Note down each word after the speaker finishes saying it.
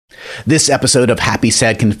This episode of Happy,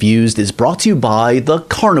 Sad, Confused is brought to you by the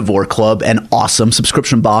Carnivore Club, an awesome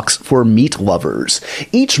subscription box for meat lovers.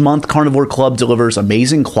 Each month, Carnivore Club delivers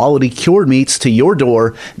amazing quality cured meats to your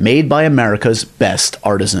door, made by America's best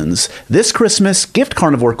artisans. This Christmas, gift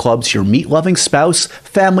Carnivore Club to your meat-loving spouse,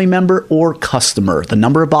 family member, or customer. The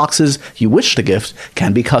number of boxes you wish to gift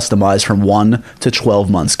can be customized from 1 to 12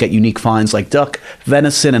 months. Get unique finds like duck,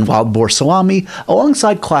 venison, and wild boar salami,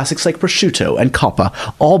 alongside classics like prosciutto and coppa,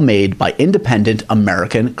 all made by independent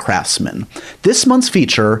American craftsmen. This month's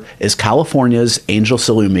feature is California's Angel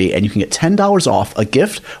Salumi, and you can get $10 off a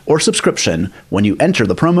gift or subscription when you enter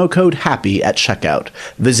the promo code HAPPY at checkout.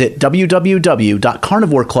 Visit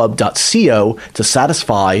www.carnivoreclub.co to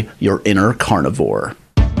satisfy your inner carnivore.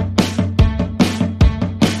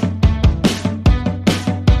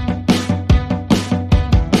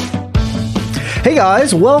 Hey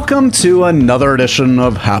guys, welcome to another edition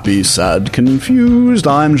of Happy, Sad, Confused.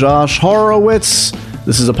 I'm Josh Horowitz.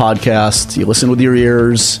 This is a podcast. You listen with your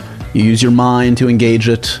ears, you use your mind to engage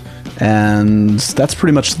it, and that's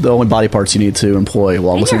pretty much the only body parts you need to employ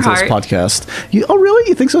while listening to this podcast. Oh, really?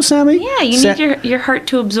 You think so, Sammy? Yeah, you need your heart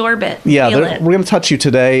to absorb it. Yeah, we're going to touch you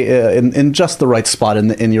today in just the right spot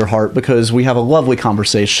in your heart, because we have a lovely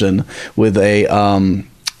conversation with a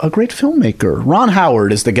great filmmaker. Ron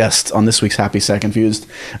Howard is the guest on this week's Happy, Sad, Confused,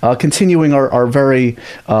 continuing our very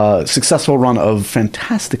successful run of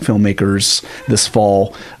fantastic filmmakers this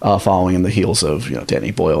fall, following in the heels of Danny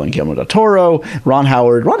Boyle and Guillermo del Toro. Ron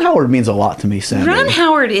Howard means a lot to me, Sammy. Ron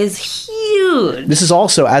Howard is huge. This is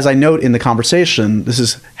also, as I note in the conversation, this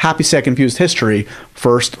is Happy, Sad, Confused history.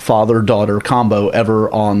 First father-daughter combo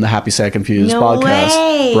ever on the Happy, Sad, Confused podcast.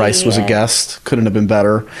 Way. Bryce was a guest. Couldn't have been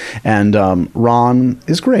better. And Ron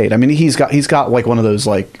is great. I mean, he's got like one of those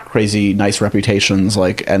like crazy nice reputations,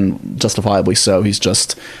 like, and justifiably so. He's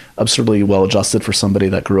just absurdly well adjusted for somebody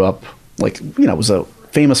that grew up was a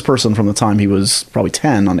famous person from the time he was probably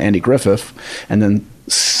 10 on Andy Griffith, and then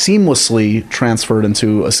seamlessly transferred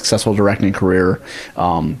into a successful directing career,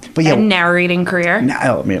 and narrating career. We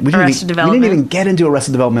didn't even get into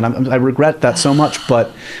Arrested Development. I regret that so much,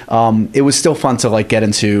 but it was still fun to like get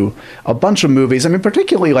into a bunch of movies. I mean,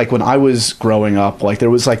 particularly like when I was growing up, like there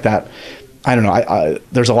was like that. I don't know.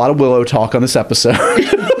 There's a lot of Willow talk on this episode.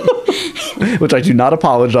 Which I do not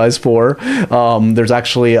apologize for. There's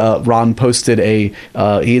actually Ron posted he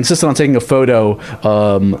insisted on taking a photo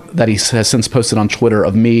that he has since posted on Twitter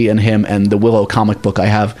of me and him and the Willow comic book I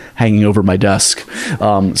have hanging over my desk.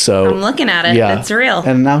 So I'm looking at it. Yeah, that's real.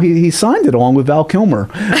 And now he signed it along with Val Kilmer.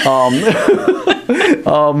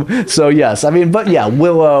 So yes, I mean, but yeah,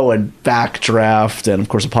 Willow and Backdraft, and of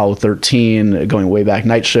course Apollo 13, going way back,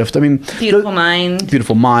 Night Shift. I mean, Beautiful Mind.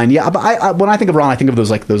 Yeah, but when I think of Ron, I think of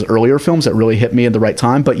those earlier films that really hit me at the right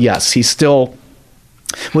time. But yes, he's still.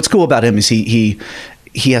 What's cool about him is he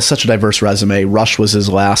has such a diverse resume. Rush was his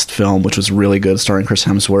last film, which was really good, starring Chris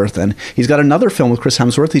Hemsworth. And he's got another film with Chris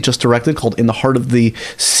Hemsworth he just directed called In the Heart of the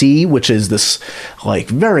Sea, which is this like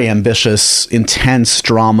very ambitious, intense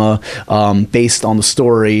drama based on the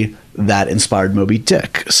story that inspired Moby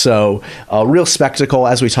Dick. So a real spectacle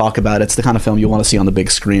as we talk about it. It's the kind of film you want to see on the big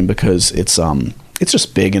screen because it's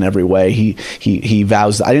just big in every way. He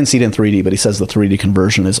vows. I didn't see it in 3D, but he says the 3D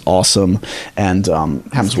conversion is awesome. And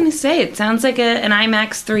I was going to say, it sounds like an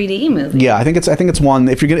IMAX 3D movie. Yeah, I think it's one.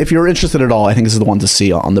 If you're interested at all, I think this is the one to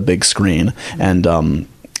see on the big screen. And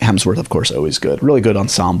Hemsworth, of course, always good. Really good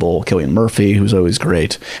ensemble. Cillian Murphy, who's always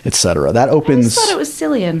great, etc. That opens. I thought it was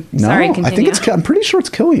Cillian. No, sorry, continue. I'm pretty sure it's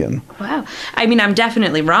Cillian. Wow. I mean, I'm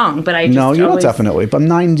definitely wrong, but No, you're not definitely, but I'm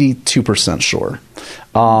 92% sure.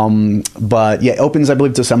 But yeah, it opens, I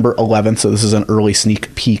believe, December 11th. So this is an early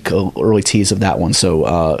sneak peek, early tease of that one.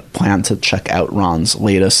 So plan to check out Ron's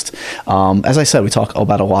latest. As I said, we talk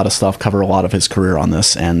about a lot of stuff, cover a lot of his career on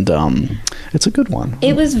this, and it's a good one.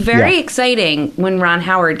 It was very exciting when Ron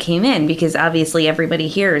Howard came in, because obviously everybody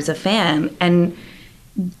here is a fan, and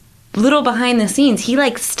little behind the scenes, he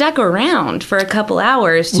stuck around for a couple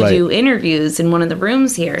hours to do interviews in one of the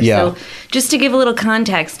rooms here. Yeah. So just to give a little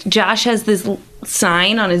context, Josh has this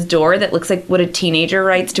sign on his door that looks like what a teenager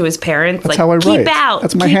writes to his parents. That's how I write. Keep out.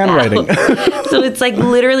 That's my handwriting. So it's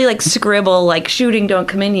literally scribble, shooting, don't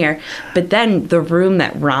come in here. But then the room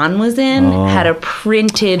that Ron was in had a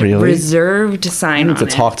printed reserved sign on it. I need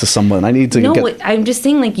to talk to someone. I need to I'm just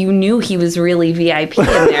saying you knew he was really VIP in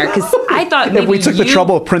there, because I thought maybe we took the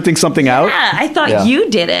trouble of printing something out. Yeah, I thought you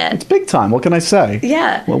did it. It's big time. What can I say?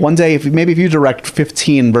 Yeah. Well, one day, if you direct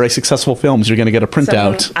 15 very successful films, you're going to get a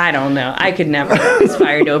printout. I don't know. I could never. was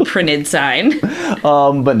fired to a printed sign.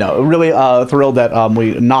 But no, really thrilled that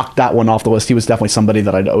we knocked that one off the list. He was definitely somebody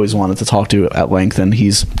that I'd always wanted to talk to at length, and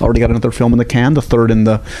he's already got another film in the can, the third in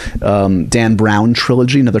the Dan Brown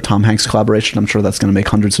trilogy, another Tom Hanks collaboration. I'm sure that's going to make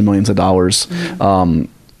hundreds of millions of dollars.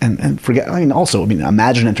 And forget,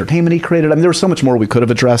 Imagine Entertainment he created. I mean, there was so much more we could have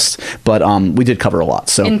addressed, but we did cover a lot.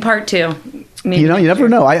 So in part 2. Maybe you never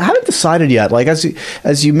know. I haven't decided yet. Like,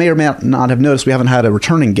 as you may or may not have noticed, we haven't had a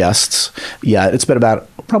returning guest yet. It's been about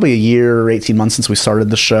probably a year or 18 months since we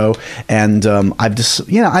started the show. And I've just,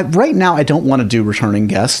 right now I don't want to do returning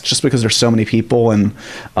guests just because there's so many people, and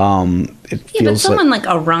it feels but someone like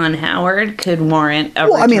a Ron Howard could warrant a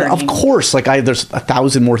returning. I mean, of course, there's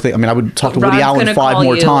 1,000 more things. I mean, I would talk to Woody Allen 5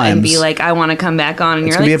 more times. And be like, I want to come back on. And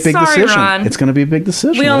it's you're like, sorry, decision. Ron. It's going to be a big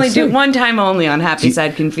decision. We only do one time only on Happy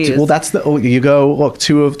Side Confused. Well, that's you go, look,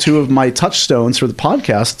 two of my touchstones for the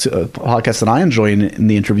podcast, podcasts that I enjoy in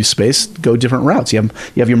the interview space, go different routes. You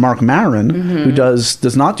have your Mark Maron, who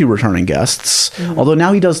does not do returning guests, although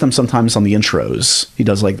now he does them sometimes on the intros. He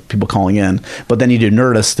does like people calling in, but then you do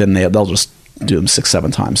Nerdist, and they'll just do them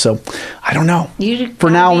 6-7 times. So I don't know.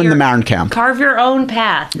 For now, I'm in the Maron camp. Carve your own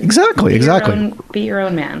path. Exactly. Be your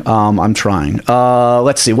own man. I'm trying.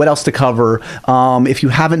 Let's see what else to cover. If you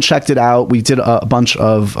haven't checked it out, we did a bunch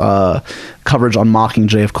of coverage on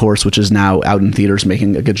Mockingjay, of course, which is now out in theaters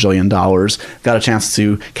making a gajillion dollars. Got a chance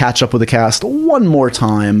to catch up with the cast one more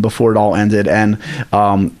time before it all ended, and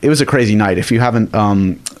it was a crazy night. If you haven't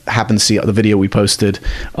happened to see the video we posted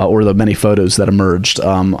or the many photos that emerged,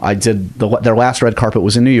 I did their last red carpet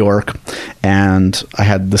was in New York, and I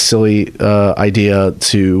had the silly idea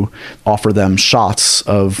to offer them shots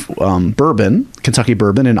of bourbon, Kentucky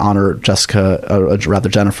bourbon, in honor of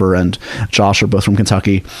Jennifer and Josh are both from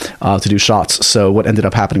Kentucky, to do shots. So what ended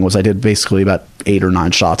up happening was I did basically about 8 or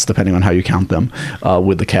 9 shots, depending on how you count them,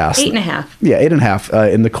 with the cast. 8.5. Yeah,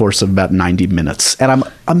 8.5 in the course of about 90 minutes. And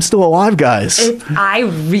I'm still alive, guys.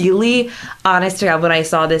 Honest to God, when I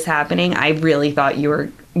saw this happening, I really thought you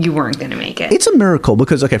weren't going to make it. It's a miracle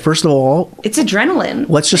because, okay, first of all, it's adrenaline.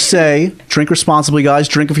 Let's just say, drink responsibly, guys.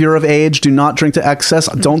 Drink if you're of age. Do not drink to excess.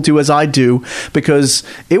 Don't do as I do, because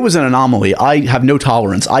it was an anomaly. I have no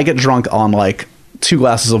tolerance. I get drunk on like 2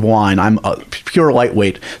 glasses of wine. I'm a pure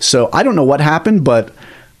lightweight. So I don't know what happened, but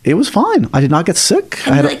it was fine. I did not get sick.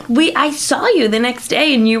 I saw you the next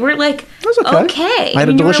day, and you were like, okay. I had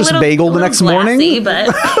a delicious bagel the next morning. But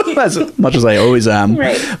as much as I always am.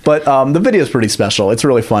 Right. But the video is pretty special. It's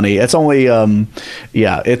really funny. It's only, I'm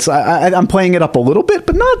playing it up a little bit,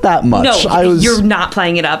 but not that much. No, you're not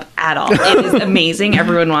playing it up at all. It is amazing.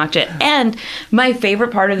 Everyone watch it. And my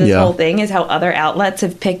favorite part of this whole thing is how other outlets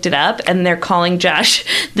have picked it up, and they're calling Josh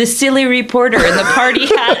the silly reporter in the party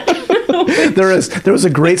hat. There was a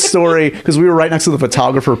great story because we were right next to the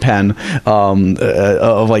photographer pen of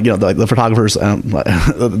the photographers.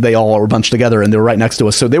 They all were bunched together, and they were right next to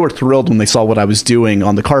us. So they were thrilled when they saw what I was doing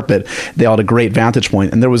on the carpet. They all had a great vantage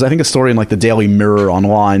point. And there was, I think, a story in like the Daily Mirror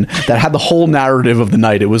online that had the whole narrative of the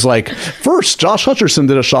night. It was like, first Josh Hutcherson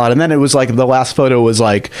did a shot, and then it was like the last photo was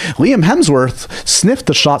like Liam Hemsworth sniffed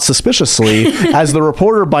the shot suspiciously as the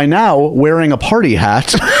reporter by now wearing a party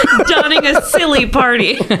hat, donning a silly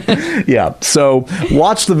party. Yeah, so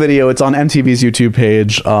watch the video. It's on MTV's YouTube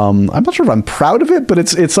page. I'm not sure if I'm proud of it, but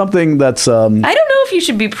it's something that's... I don't know if you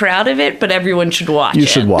should be proud of it, but everyone should watch it. You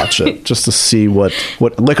should watch it just to see what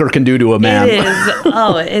liquor can do to a man. It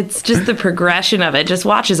is. It's just the progression of it. Just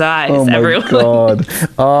watch his eyes, everyone. Oh, my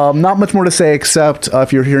God. Not much more to say except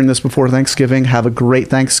if you're hearing this before Thanksgiving, have a great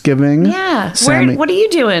Thanksgiving. Yeah. What are you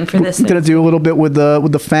doing for this? I'm going to do a little bit with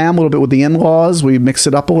the fam, a little bit with the in-laws. We mix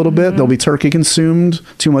it up a little bit. There'll be turkey consumed,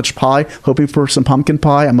 too much pie. Hoping for some pumpkin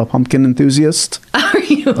pie. I'm a pumpkin enthusiast. Are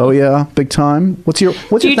you? Oh yeah, big time. What's your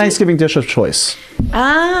Thanksgiving dish of choice?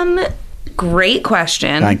 Great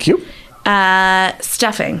question. Thank you.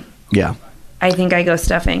 Stuffing. Yeah. I think I go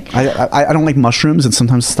stuffing. I don't like mushrooms, and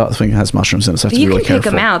sometimes stuffing has mushrooms in it, so I have to be really careful. You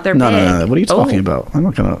can pick them out. They're big. No. What are you talking about? I'm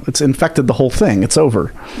not gonna. It's infected the whole thing. It's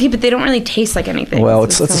over. Yeah, but they don't really taste like anything. Well,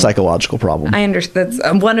 it's a psychological problem. I understand.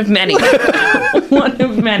 That's one of many. One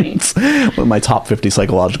of many. It's one of my top 50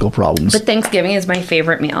 psychological problems. But Thanksgiving is my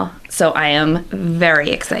favorite meal, so I am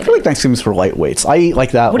very excited. I feel like Thanksgiving's for lightweights. I eat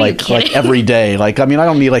like that like every day. Like, I mean, I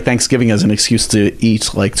don't need like Thanksgiving as an excuse to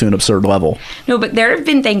eat like to an absurd level. No, but there have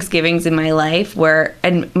been Thanksgivings in my life where,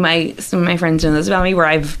 and some of my friends know this about me, where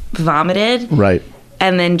I've vomited. Right.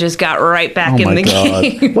 And then just got right back in the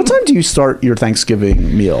game. What time do you start your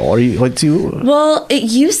Thanksgiving meal? Are you like Well, it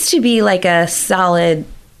used to be like a solid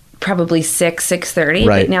probably 6:30,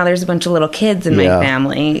 right. but now there's a bunch of little kids in my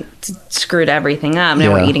family. Screwed everything up.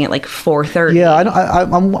 Now we're eating at like 4:30.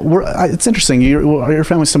 Yeah, it's interesting. Your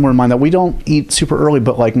family's similar to mine that we don't eat super early,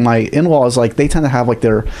 but like my in-laws, like they tend to have like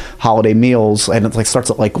their holiday meals, and it like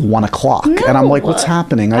starts at like 1 o'clock, and I'm like, what's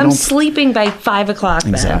happening? I'm sleeping by 5 o'clock.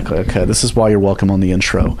 Exactly. Okay, this is why you're welcome on the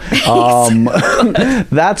intro.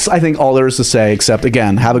 That's I think all there is to say. Except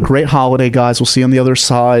again, have a great holiday, guys. We'll see you on the other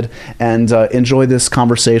side, and enjoy this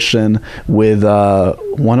conversation with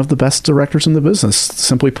one of the best directors in the business.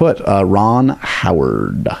 Simply put, Ron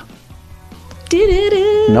Howard.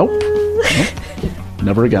 Nope.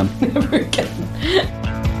 Never again. Never again.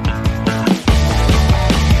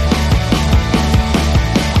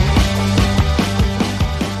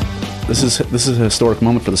 This is a historic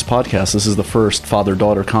moment for this podcast. This is the first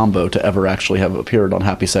father-daughter combo to ever actually have appeared on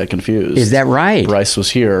Happy, Sad, Confused. Is that right? Bryce was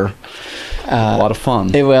here. A lot of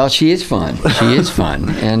fun. Well, she is fun. She is fun.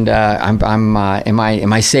 And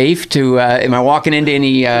am I safe to? Am I walking into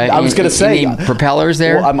any? I was going to say any propellers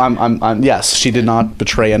there. Well, I'm. Yes, she did not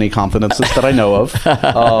betray any confidences that I know of,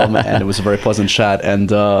 and it was a very pleasant chat. And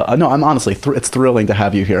no, I'm honestly, it's thrilling to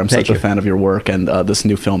have you here. I'm such a fan of your work, and this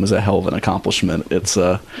new film is a hell of an accomplishment. It's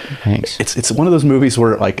Thanks. It's one of those movies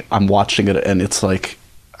where like I'm watching it, and it's like,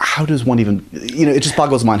 how does one even, it just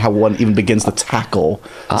boggles my mind how one even begins to tackle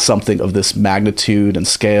something of this magnitude and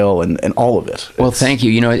scale and all of it. Well, thank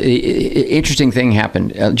you. Interesting thing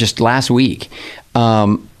happened just last week.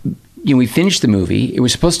 We finished the movie. It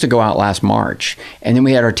was supposed to go out last March, and then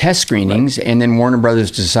we had our test screenings, and then Warner Brothers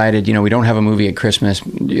decided, we don't have a movie at Christmas.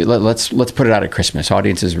 Let's put it out at Christmas.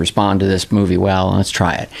 Audiences respond to this movie well, and let's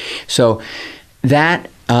try it. So that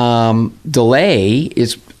delay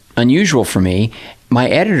is unusual for me. My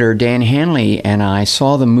editor, Dan Hanley, and I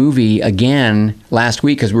saw the movie again last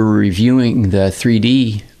week because we were reviewing the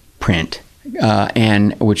 3D print,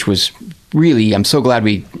 and which was really, I'm so glad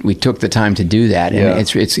we took the time to do that. And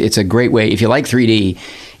it's a great way. If you like 3D,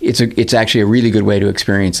 it's actually a really good way to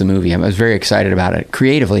experience the movie. I was very excited about it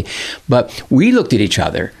creatively. But we looked at each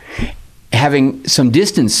other, having some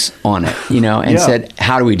distance on it, and said,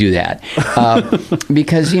 how do we do that?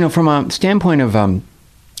 Because, from a standpoint of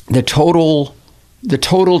the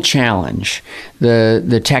total challenge,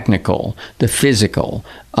 the technical, the physical,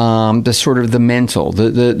 the sort of the mental,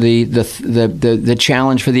 the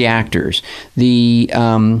challenge for the actors, the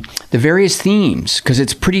various themes, because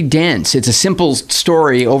it's pretty dense. It's a simple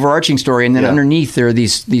story, overarching story, and then underneath there are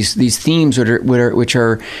these themes which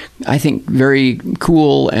are I think very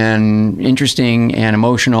cool and interesting and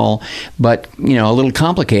emotional, but a little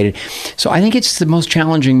complicated. So I think it's the most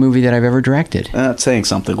challenging movie that I've ever directed. That's saying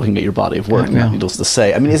something, looking at your body of work. Needless to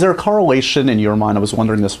say, I mean, is there a correlation in your mind? I was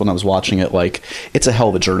wondering this when I was watching it. Like, it's a hell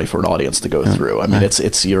of a journey for an audience to go through. I mean,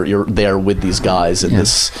 it's you're there with these guys in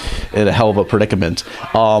in a hell of a predicament.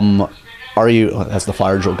 Are you, as the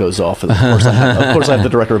fire drill goes off, of course I have the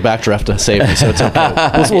director of Backdraft to save me, so it's okay.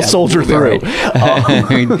 We'll soldier through.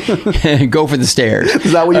 Go for the stairs.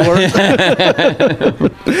 Is that what you learned?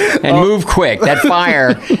 And move quick. That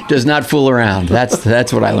fire does not fool around.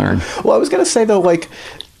 That's what I learned. Well, I was going to say, though, like,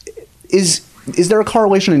 is there a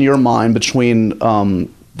correlation in your mind between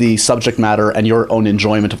the subject matter and your own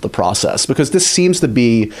enjoyment of the process? Because this seems to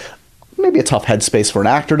be maybe a tough headspace for an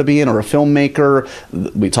actor to be in, or a filmmaker.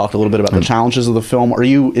 We talked a little bit about the challenges of the film. Are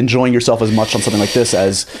you enjoying yourself as much on something like this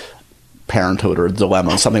as Parenthood or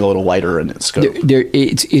Dilemma, something a little lighter in its scope?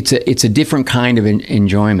 It's a different kind of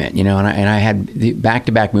enjoyment, and I had the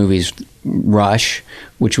back-to-back movies, Rush,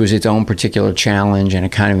 which was its own particular challenge and a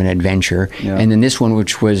kind of an adventure, and then this one,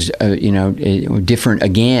 which was different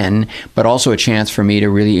again, but also a chance for me to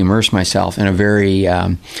really immerse myself in a very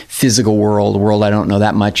physical world, a world I don't know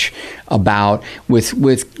that much about, with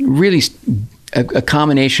really a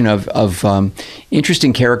combination of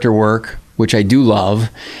interesting character work, which I do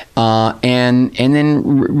love, and then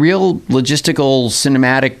real logistical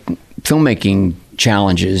cinematic filmmaking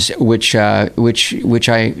challenges, which I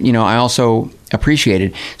I also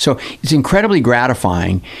appreciated. So it's incredibly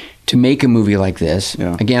gratifying to make a movie like this.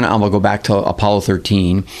 Again, I'll go back to Apollo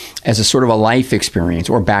 13 as a sort of a life experience,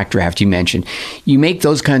 or Backdraft you mentioned. You make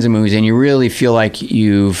those kinds of movies and you really feel like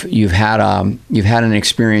you've had an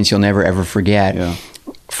experience you'll never ever forget.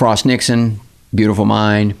 Frost Nixon, Beautiful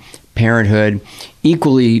Mind, Parenthood,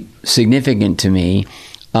 equally significant to me,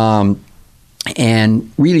 and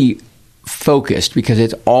really focused, because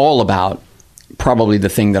it's all about probably the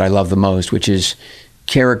thing that I love the most, which is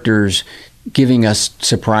characters giving us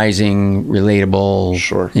surprising,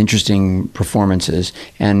 relatable, interesting performances,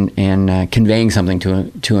 and conveying something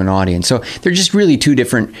to an audience. So they're just really two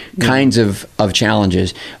different kinds of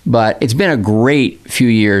challenges. But it's been a great few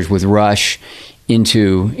years with Rush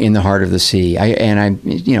into In the Heart of the Sea.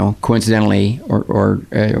 Coincidentally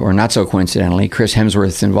or not so coincidentally, Chris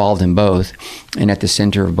Hemsworth's involved in both and at the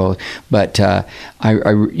center of both. But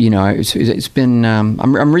it's been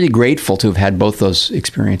I'm really grateful to have had both those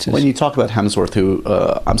experiences. When you talk about Hemsworth, who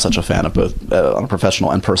I'm such a fan of both on a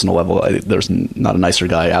professional and personal level, there's not a nicer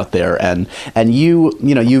guy out there. And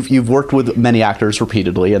you've worked with many actors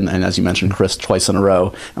repeatedly, and as you mentioned, Chris twice in a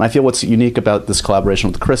row. And I feel what's unique about this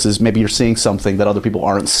collaboration with Chris is maybe you're seeing something that other people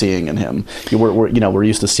aren't seeing in him. We're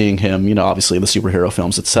used to seeing him, obviously in the superhero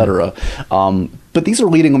films, etc. But these are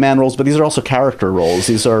leading man roles, but these are also character roles.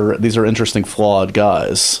 These are interesting, flawed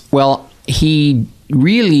guys. Well, he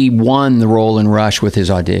really won the role in Rush with his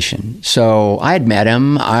audition. So I had met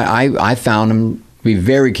him. I found him to be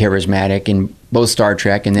very charismatic in both Star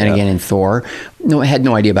Trek and then again in Thor. I had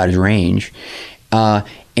no idea about his range.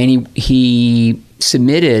 And he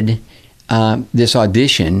submitted this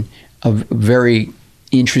audition, a very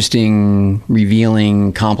interesting,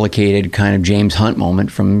 revealing, complicated kind of James Hunt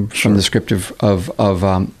moment from the script of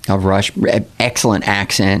Rush. Excellent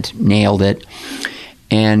accent, nailed it.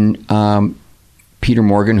 And Peter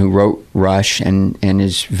Morgan, who wrote Rush and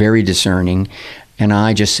is very discerning, and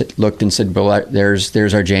I just looked and said, "Well,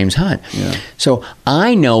 there's our James Hunt." Yeah. So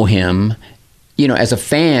I know him, as a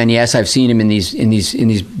fan. Yes, I've seen him in these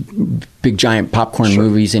big giant popcorn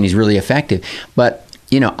movies, and he's really effective. But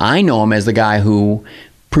I know him as the guy who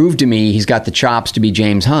proved to me he's got the chops to be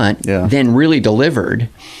James Hunt, then really delivered,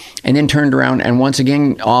 and then turned around and once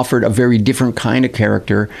again offered a very different kind of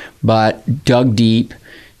character, but dug deep,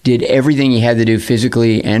 did everything he had to do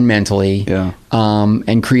physically and mentally,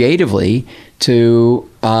 and creatively to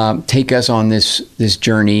take us on this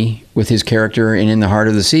journey with his character in the Heart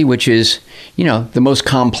of the Sea, which is, the most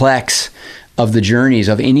complex of the journeys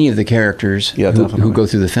of any of the characters who go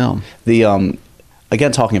through the film.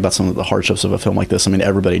 Again, talking about some of the hardships of a film like this, I mean,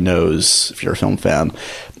 everybody knows, if you're a film fan,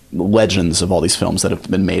 legends of all these films that have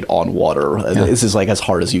been made on water. This is like as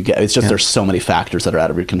hard as you get. It's just there's so many factors that are out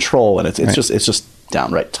of your control, and it's just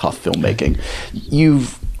downright tough filmmaking.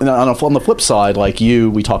 On the flip side,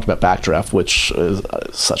 we talked about Backdraft, which is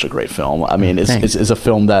such a great film. I mean, is a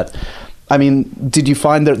film that. I mean, did you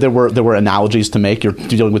find that there were analogies to make? You're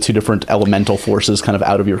dealing with two different elemental forces, kind of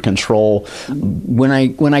out of your control. When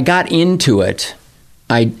I got into it,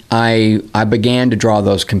 I began to draw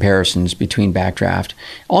those comparisons between Backdraft.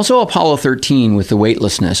 Also Apollo 13 with the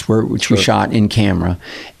weightlessness, which we shot in camera,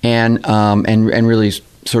 and really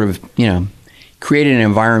sort of created an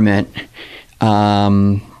environment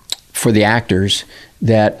for the actors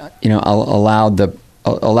that allowed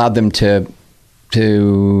them to I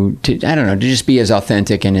don't know, to just be as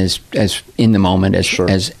authentic and as in the moment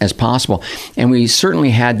as possible. And we certainly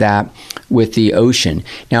had that with the ocean.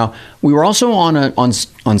 Now, we were also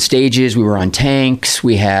on stages. We were on tanks.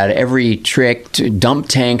 We had every trick to dump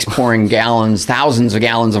tanks, pouring thousands of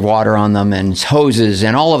gallons of water on them, and hoses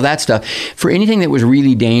and all of that stuff for anything that was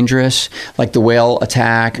really dangerous, like the whale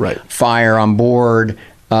attack, fire on board,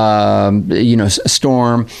 a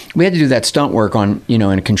storm. We had to do that stunt work on, in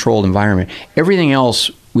a controlled environment. Everything else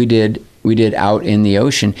we did out in the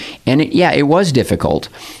ocean, and it was difficult,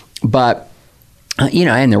 but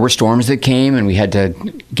and there were storms that came, and we had to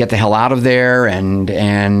get the hell out of there and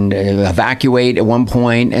evacuate at one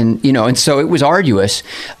point, and so it was arduous,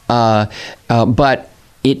 but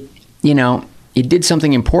it did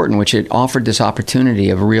something important, which it offered this opportunity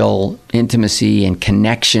of real intimacy and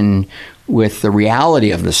connection with the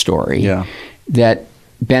reality of the story that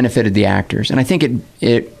benefited the actors. And I think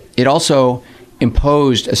it also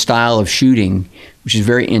imposed a style of shooting which is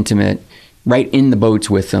very intimate, right in the boats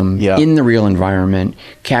with them, in the real environment,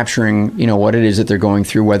 capturing what it is that they're going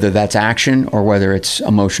through, whether that's action or whether it's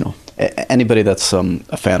emotional. Anybody that's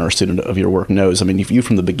a fan or a student of your work knows, I mean, you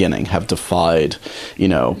from the beginning have defied,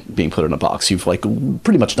 being put in a box. You've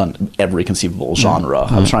pretty much done every conceivable genre.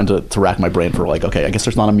 I was trying to rack my brain for okay, I guess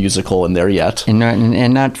there's not a musical in there yet. And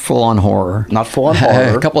not full-on horror. Not full-on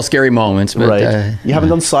horror. A couple of scary moments. But, you haven't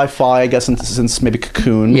done sci-fi, I guess, since maybe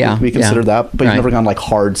Cocoon. We consider that. But you've never gone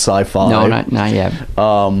hard sci-fi. No, not yet.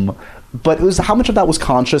 But how much of that was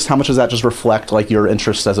conscious? How much does that just reflect like your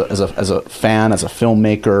interest as a fan, as a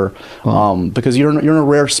filmmaker? Because you're in a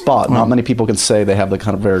rare spot. Not many people can say they have the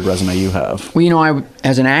kind of varied resume you have. Well, I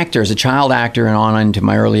as an actor, as a child actor, and on into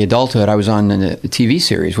my early adulthood, I was on a TV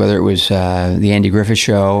series, whether it was the Andy Griffith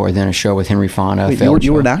Show or then a show with Henry Fonda. Wait,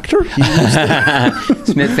 you were an actor?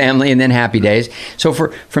 Smith Family, and then Happy Days. So from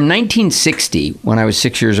 1960, when I was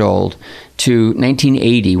 6 years old, to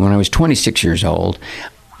 1980, when I was 26 years old,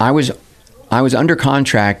 I was under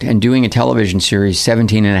contract and doing a television series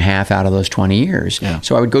 17 and a half out of those 20 years. Yeah.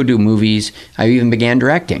 So I would go do movies. I even began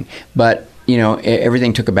directing. But,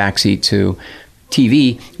 everything took a backseat to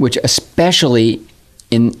TV, which especially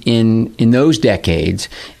in those decades,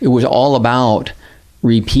 it was all about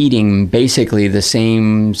repeating basically the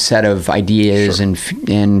same set of ideas and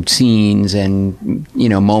scenes and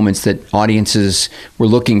moments that audiences were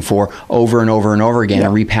looking for over and over and over again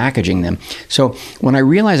and repackaging them. So when I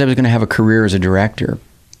realized I was going to have a career as a director,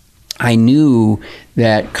 I knew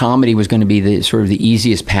that comedy was going to be the sort of the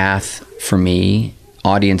easiest path for me.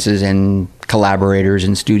 Audiences and collaborators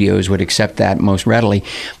and studios would accept that most readily.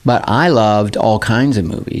 But I loved all kinds of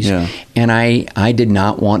movies. Yeah. And I did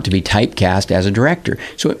not want to be typecast as a director.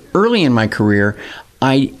 So early in my career,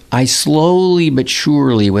 I slowly but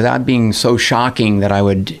surely, without being so shocking that I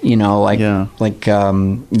would, doom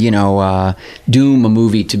a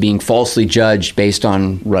movie to being falsely judged based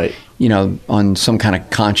on, on some kind of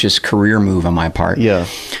conscious career move on my part. Yeah.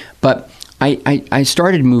 But I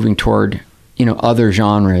started moving toward other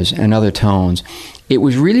genres and other tones. It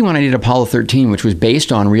was really when I did Apollo 13, which was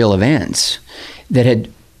based on real events,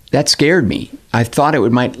 that scared me. I thought it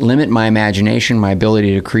might limit my imagination, my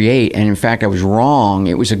ability to create, and in fact, I was wrong.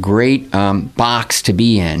 It was a great box to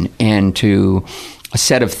be in, and to a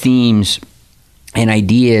set of themes and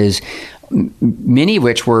ideas, many of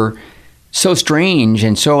which were so strange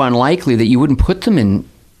and so unlikely that you wouldn't put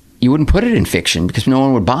it in fiction because no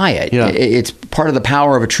one would buy it. Yeah. It's part of the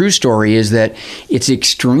power of a true story is that it's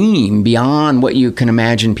extreme beyond what you can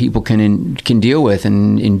imagine people can deal with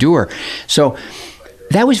and endure. So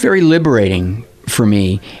that was very liberating for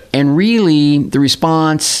me. And really the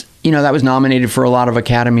response, that was nominated for a lot of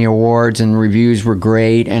Academy Awards and reviews were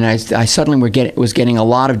great. And I suddenly was getting a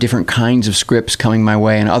lot of different kinds of scripts coming my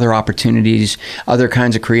way and other opportunities, other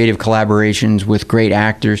kinds of creative collaborations with great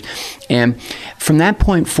actors. And from that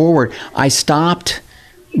point forward, I stopped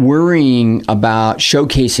worrying about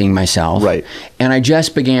showcasing myself. Right. And I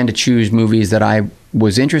just began to choose movies that I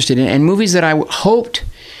was interested in and movies that I hoped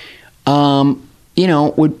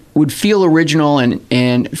would feel original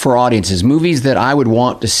and for audiences, movies that I would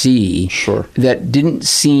want to see. Sure. That didn't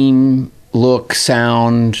seem, look,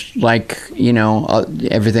 sound like,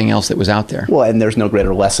 everything else that was out there. Well, and there's no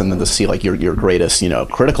greater lesson than to see like your greatest,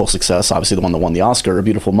 critical success, obviously the one that won the Oscar, A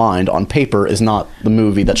Beautiful Mind, on paper is not the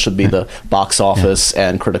movie that should be the box office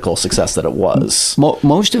and critical success that it was.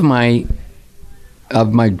 Most of my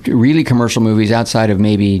really commercial movies outside of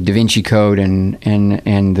maybe Da Vinci Code and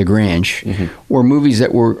The Grinch were movies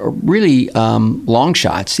that were really long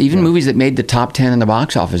shots. Even movies that made the top 10 in the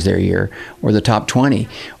box office their year or the top 20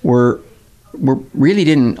 were really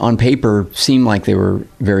didn't on paper seem like they were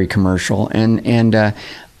very commercial. And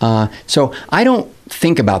so I don't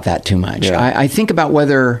think about that too much. Yeah. I think about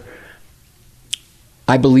whether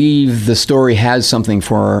I believe the story has something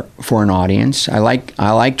for an audience. I like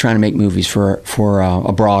trying to make movies for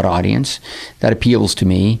a broad audience that appeals to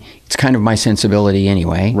me. It's kind of my sensibility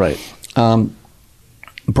anyway. Right.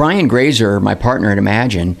 Brian Grazer, my partner at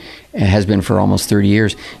Imagine, has been for almost 30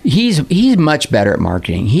 years. He's much better at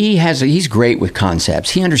marketing. He's great with concepts.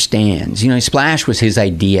 He understands. Splash was his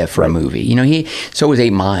idea for a movie. So was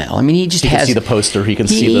 8 Mile. I mean, he can see the poster. He can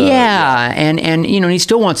see the and he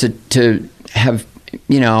still wants it to have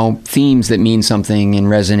themes that mean something and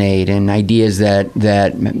resonate and ideas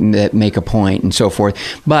that make a point and so forth.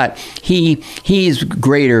 But he's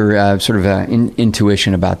greater sort of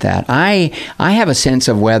intuition about that. I have a sense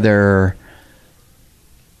of whether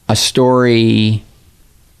a story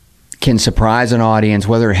can surprise an audience,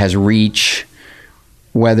 whether it has reach,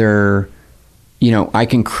 whether I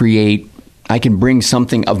can bring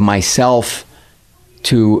something of myself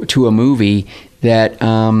to a movie that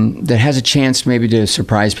has a chance maybe to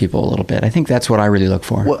surprise people a little bit. I think that's what I really look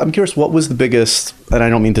for. Well, I'm curious, what was the biggest, and I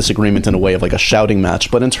don't mean disagreement in a way of like a shouting match,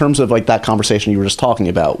 but in terms of like that conversation you were just talking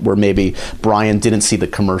about, where maybe Brian didn't see the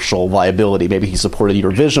commercial viability, maybe he supported your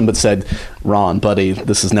vision, but said, Ron, buddy,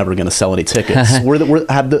 this is never going to sell any tickets.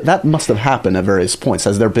 That must have happened at various points.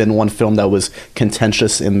 Has there been one film that was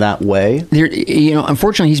contentious in that way?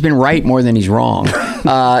 Unfortunately, he's been right more than he's wrong.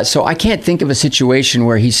 So I can't think of a situation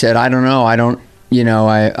where he said, I don't know,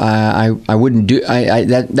 I wouldn't do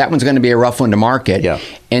that one's going to be a rough one to market. Yeah.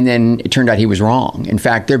 And then it turned out he was wrong. In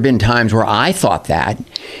fact, there have been times where I thought that,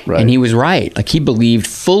 and he was right. Like, he believed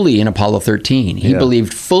fully in Apollo 13. He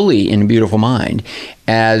believed fully in A Beautiful Mind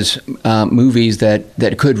as movies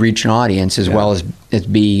that could reach an audience as well as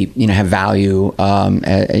be, have value,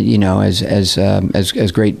 as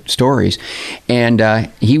great stories. And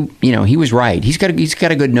he was right. He's got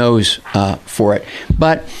a good nose for it.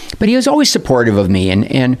 But he was always supportive of me,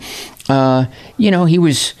 and he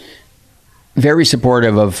was very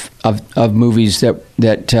supportive of movies that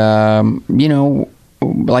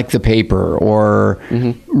like The Paper or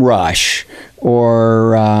Rush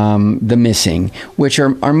or The Missing, which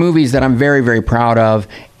are movies that I'm very, very proud of,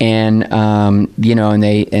 and and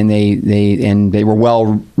they were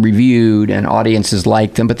well reviewed and audiences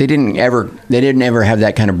liked them, but they didn't ever have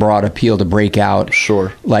that kind of broad appeal to break out.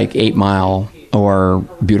 Sure. Like 8 Mile or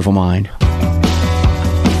Beautiful Mind.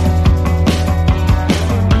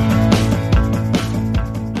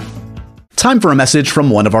 Time for a message from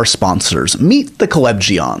one of our sponsors. Meet the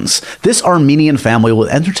Kalebjians. This Armenian family will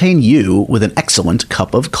entertain you with an excellent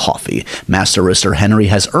cup of coffee. Master Roaster Henry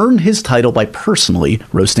has earned his title by personally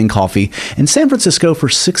roasting coffee in San Francisco for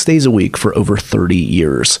 6 days a week for over 30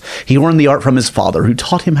 years. He learned the art from his father, who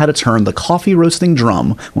taught him how to turn the coffee roasting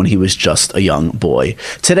drum when he was just a young boy.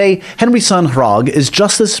 Today, Henry's son Hrog is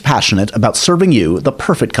just as passionate about serving you the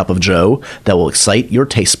perfect cup of joe that will excite your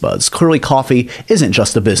taste buds. Clearly, coffee isn't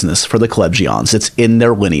just a business for the Kalebjians. It's in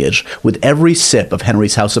their lineage. With every sip of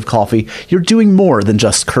Henry's House of Coffee, you're doing more than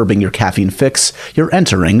just curbing your caffeine fix. You're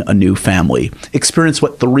entering a new family. Experience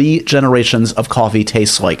what 3 generations of coffee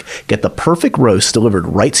tastes like. Get the perfect roast delivered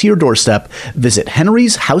right to your doorstep. Visit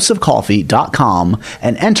henryshouseofcoffee.com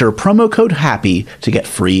and enter promo code HAPPY to get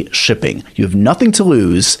free shipping. You have nothing to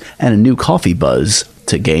lose and a new coffee buzz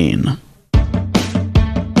to gain.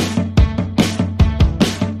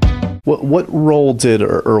 What role did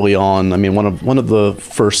early on? I mean, one of the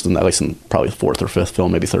first, and at least in probably the 4th or 5th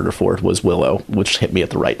film, maybe 3rd or 4th, was Willow, which hit me at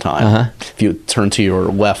the right time. If you turn to your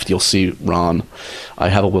left, you'll see Ron. I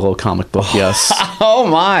have a Willow comic book. Yes. Oh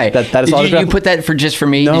my! That is Did you put that for just for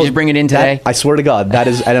me? No, Did you just bring it in today? I swear to God, that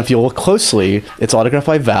is. And if you look closely, it's autographed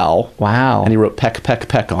by Val. Wow! And he wrote "peck, peck,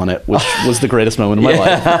 peck" on it, which was the greatest moment of my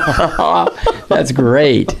life. That's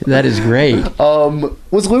great. That is great.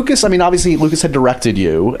 Was Lucas? I mean, obviously Lucas had directed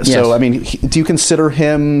you, so yes. I mean, do you consider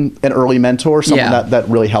him an early mentor, someone that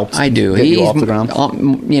really helped? I do. Get you off the ground.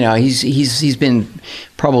 He's been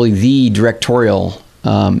probably the directorial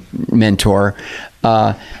mentor,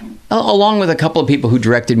 along with a couple of people who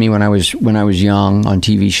directed me when I was young on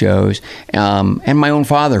TV shows, and my own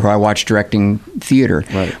father, who I watched directing theater.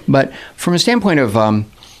 Right. But from a standpoint of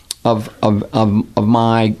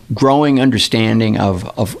my growing understanding of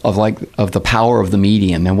the power of the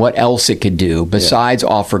medium and what else it could do besides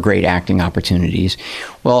offer great acting opportunities,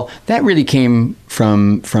 well, that really came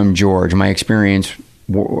from George. My experience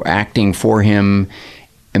acting for him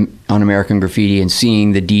on American Graffiti and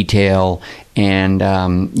seeing the detail and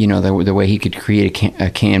the way he could create a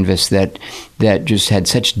canvas that just had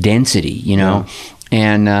such density, Yeah.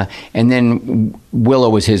 And then Willow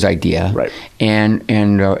was his idea, right?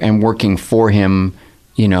 And working for him,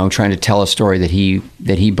 trying to tell a story that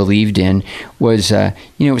he believed in was, it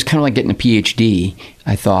was kind of like getting a PhD.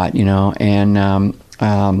 I thought, and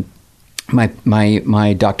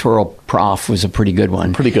my doctoral prof was a pretty good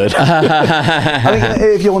one. Pretty good. I mean,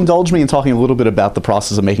 if you'll indulge me in talking a little bit about the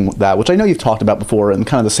process of making that, which I know you've talked about before in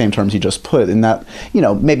kind of the same terms you just put, in that,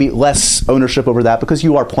 maybe less ownership over that because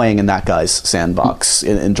you are playing in that guy's sandbox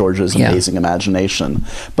in George's amazing imagination.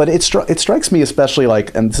 But it strikes me especially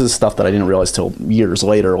and this is stuff that I didn't realize till years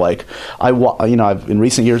later, I've in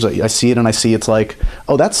recent years, I see it and I see it's like,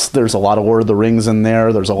 there's a lot of Lord of the Rings in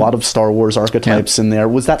there. There's a lot of Star Wars archetypes in there.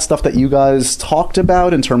 Was that stuff that you guys talked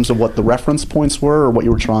about in terms of what the reference points were, or what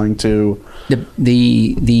you were trying to?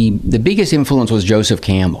 The biggest influence was Joseph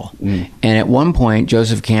Campbell, and at one point,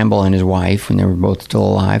 Joseph Campbell and his wife, when they were both still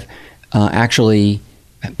alive, actually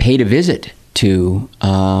paid a visit to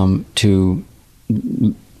the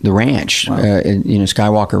ranch, wow.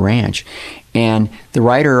 Skywalker Ranch, and the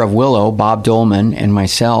writer of Willow, Bob Dolman, and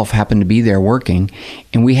myself happened to be there working,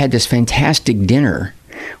 and we had this fantastic dinner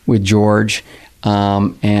with George.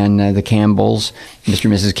 And the Campbells, Mr.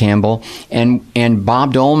 and Mrs. Campbell, and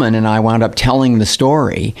Bob Dolman and I wound up telling the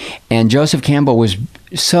story. And Joseph Campbell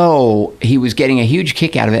he was getting a huge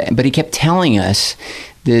kick out of it, but he kept telling us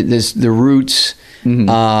the roots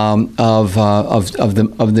of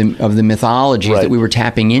the mythologies that we were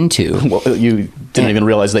tapping into. Well, you didn't even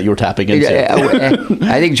realize that you were tapping into.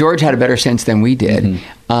 I think George had a better sense than we did,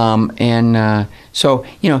 so I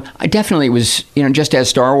definitely was just as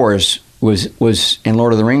Star Wars was and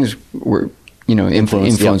Lord of the Rings were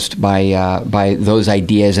influenced by those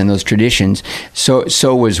ideas and those traditions.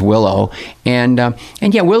 So was Willow, and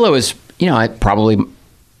Willow is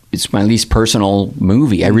it's my least personal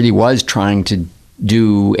movie. I really was trying to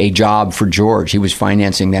do a job for George. He was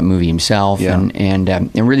financing that movie himself,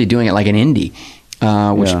 and really doing it like an indie,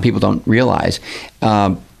 which people don't realize.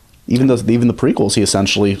 Even the prequels, he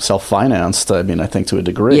essentially self-financed. I mean, I think to a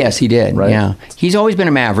degree. Yes, he did. Right? Yeah, he's always been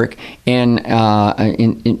a maverick, and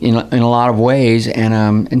in a lot of ways,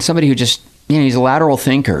 and somebody who just he's a lateral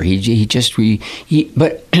thinker.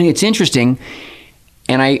 But it's interesting,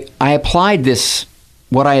 and I applied this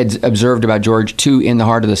what I had observed about George to In the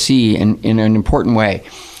Heart of the Sea in an important way.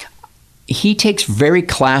 He takes very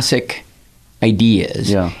classic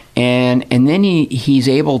ideas, and then he's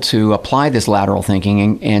able to apply this lateral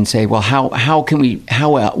thinking and say, well,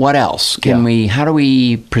 what else can we? How do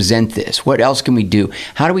we present this? What else can we do?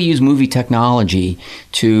 How do we use movie technology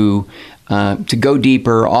to go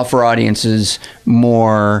deeper, offer audiences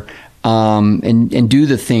more, and do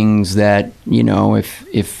the things that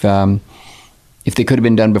if they could have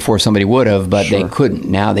been done before, somebody would have, but they couldn't.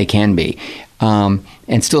 Now they can be, and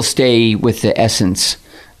still stay with the essence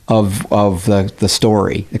of the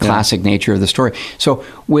story, the classic nature of the story. So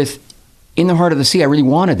with In the Heart of the Sea, I really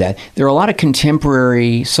wanted that. There are a lot of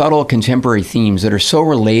subtle contemporary themes that are so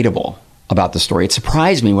relatable about the story. It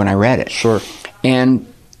surprised me when I read it. Sure. And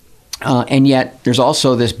yet there's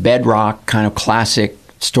also this bedrock kind of classic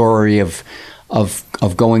story of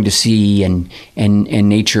going to sea and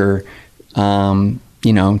nature,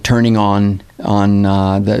 turning on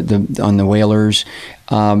the whalers,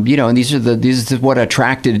 and these is what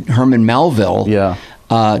attracted Herman Melville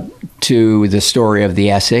to the story of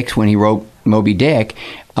the Essex when he wrote Moby Dick.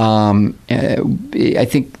 I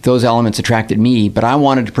think those elements attracted me, but I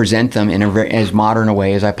wanted to present them in as modern a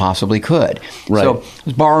way as I possibly could. Right. So I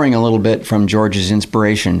was borrowing a little bit from George's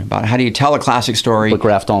inspiration about how do you tell a classic story, but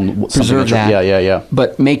graft on preserve that,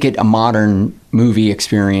 but make it a modern movie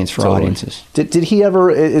experience for audiences. Did he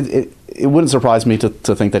ever? It wouldn't surprise me to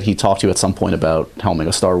think that he talked to you at some point about helming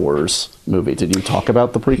a Star Wars movie. Did you talk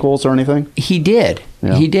about the prequels or anything? He did.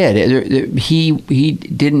 Yeah. He did. He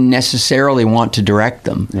didn't necessarily want to direct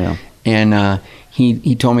them. Yeah. And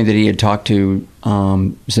he told me that he had talked to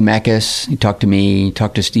Zemeckis, he talked to me, he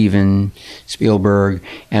talked to Steven Spielberg,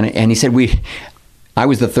 and he said I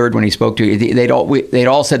was the third one he spoke to. They'd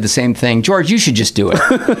all said the same thing. George, you should just do it.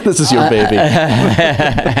 This is your baby.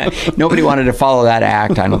 Nobody wanted to follow that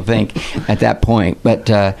act, I don't think, at that point. But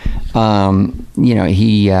he.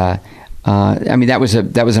 I mean, that was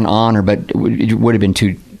an honor, but it would have been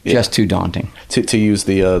too daunting. To use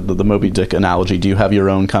the Moby Dick analogy, do you have your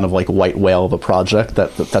own kind of like white whale of a project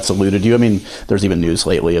that's eluded you? I mean, there's even news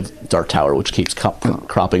lately of Dark Tower, which keeps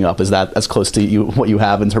cropping up. Is that as close to what you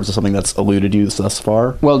have in terms of something that's eluded you thus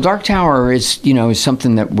far? Well, Dark Tower is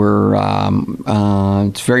something that we're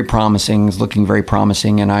it's very promising. It's looking very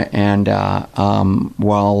promising,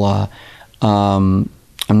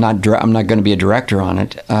 I'm not going to be a director on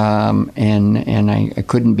it, and I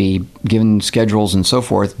couldn't be given schedules and so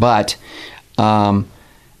forth. But I'm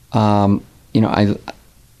going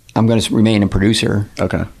to remain a producer.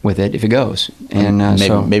 With it if it goes, and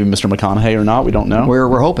maybe Mr. McConaughey or not. We don't know.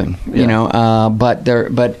 We're hoping, but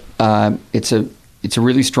it's a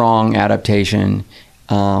really strong adaptation,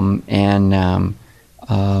 and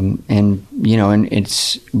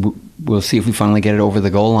it's. We'll see if we finally get it over the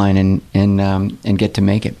goal line and get to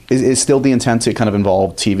make it. Is still the intent to kind of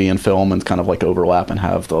involve TV and film and kind of like overlap and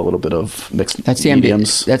have a little bit of mixed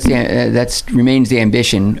mediums? That remains the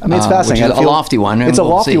ambition. I mean, it's fascinating. Which is a lofty one. It's a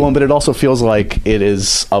lofty one, but it also feels like it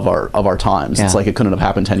is of our times. Yeah. It's like it couldn't have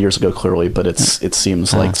happened 10 years ago, clearly, but it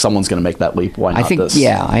seems like someone's going to make that leap. Why not this?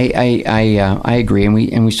 Yeah, I agree, and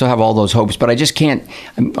we still have all those hopes, but I just can't.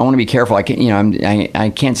 I want to be careful. I can't. I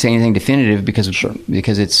can't say anything definitive because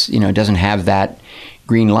it's it doesn't have that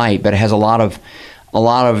green light, but it has a lot of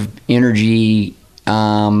energy,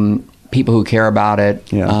 people who care about it,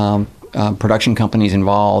 production companies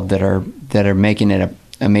involved that are making it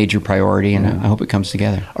a major priority, and I hope it comes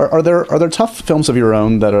together. Are there tough films of your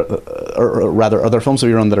own that are there films of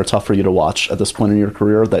your own that are tough for you to watch at this point in your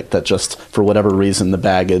career that just for whatever reason, the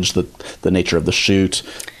baggage, the nature of the shoot,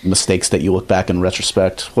 mistakes that you look back in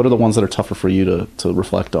retrospect, what are the ones that are tougher for you to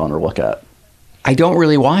reflect on or look at? I don't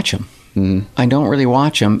really watch them. I don't really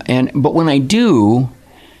watch them, but when I do,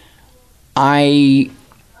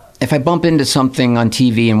 if I bump into something on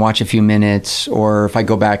TV and watch a few minutes, or if I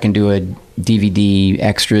go back and do a DVD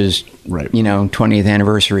extras, right. 20th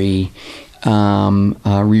anniversary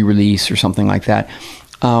re-release or something like that,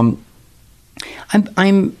 I'm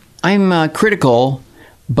critical,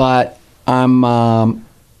 but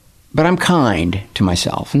I'm kind to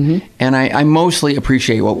myself, and I mostly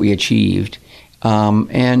appreciate what we achieved,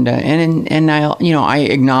 and I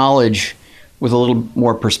acknowledge with a little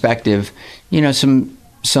more perspective,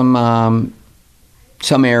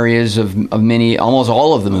 some areas of many, almost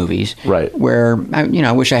all of the movies, right, where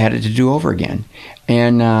I wish I had it to do over again,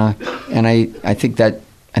 and I think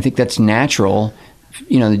that's natural.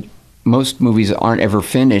 Most movies aren't ever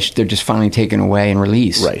finished; they're just finally taken away and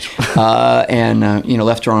released. Right.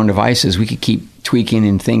 Left to our own devices, we could keep tweaking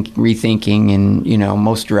and rethinking, and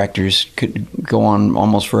most directors could go on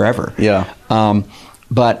almost forever. Yeah.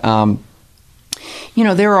 But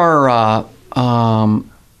there are.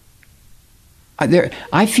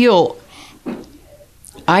 I feel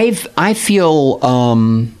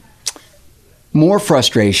more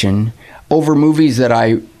frustration over movies that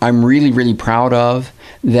I'm really, really proud of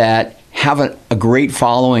that have a great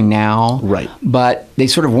following now, right? But they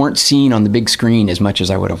sort of weren't seen on the big screen as much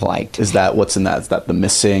as I would have liked. Is that what's in that? Is that The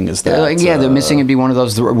Missing? Is that The Missing would be one of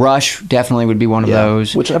those. The Rush definitely would be one of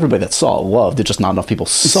those. Which everybody that saw it loved. It just not enough people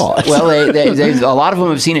saw it. Well, a lot of them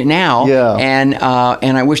have seen it now. Yeah. And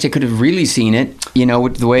I wish they could have really seen it.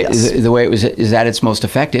 With the way it was is at its most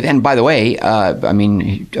effective. And by the way,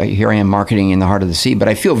 here I am marketing In the Heart of the Sea, but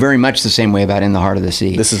I feel very much the same way about In the Heart of the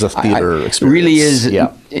Sea. This is a theater experience. It really is.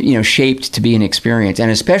 Shaped to be an experience, and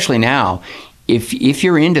especially now, if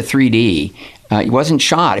you're into 3D, it wasn't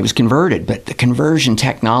shot; it was converted. But the conversion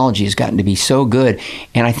technology has gotten to be so good,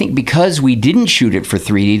 and I think because we didn't shoot it for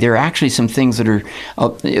 3D, there are actually some things that are a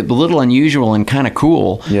little unusual and kind of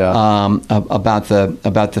cool about the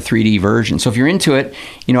 3D version. So if you're into it,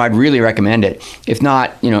 I'd really recommend it. If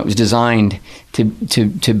not, it was designed to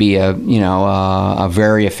be a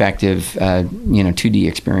very effective 2D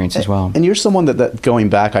experience as well. And you're someone that going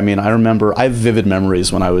back, I remember I have vivid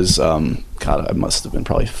memories when I was I must have been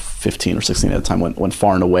probably 15 or 16 at the time when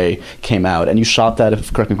Far and Away came out, and you shot that,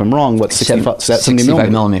 correct me if I'm wrong,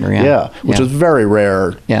 65 millimeter, which was very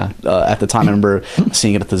rare at the time. I remember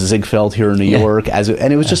seeing it at the Ziegfeld here in New York,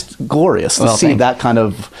 and it was just glorious to see that kind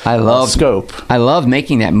of scope. I loved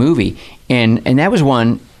making that movie, and that was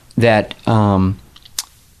one that our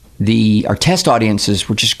test audiences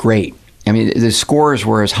were just great. The scores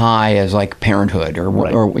were as high as like Parenthood or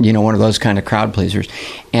one of those kind of crowd pleasers,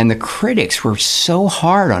 and the critics were so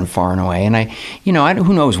hard on Far and Away. And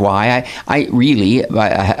who knows why? I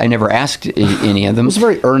never asked any of them. It was a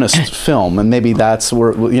very earnest film, and maybe that's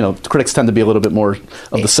where critics tend to be a little bit more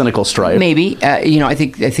of the cynical stripe. Maybe I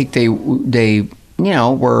think they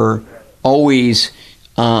were always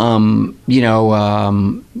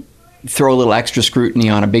throw a little extra scrutiny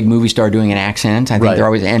on a big movie star doing an accent. I think they're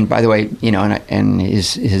always, and by the way, and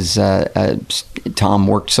his Tom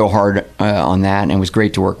worked so hard on that, and it was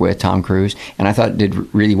great to work with Tom Cruise, and I thought it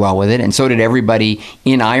did really well with it, and so did everybody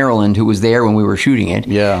in Ireland who was there when we were shooting it.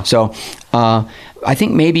 Yeah. So I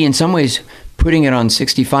think maybe in some ways putting it on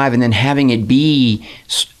 65 and then having it be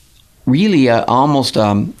really almost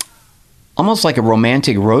like a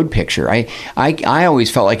romantic road picture. I always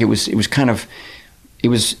felt like it was kind of. It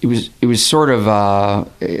was sort of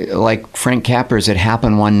like Frank Capra's It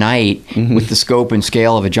Happened One Night with the scope and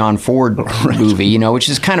scale of a John Ford movie, which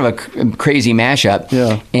is kind of a crazy mashup.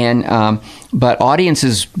 Yeah. And but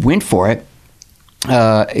audiences went for it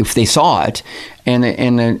if they saw it, and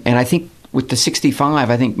I think with the 65,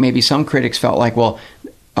 I think maybe some critics felt like, well,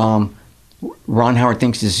 Ron Howard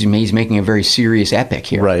thinks he's making a very serious epic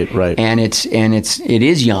here, right, and it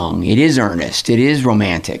is young, it is earnest, it is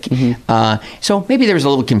romantic. So maybe there was a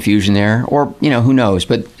little confusion there, or who knows?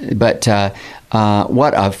 But what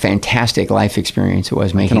a fantastic life experience it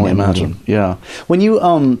was making. I can only imagine. Yeah, when you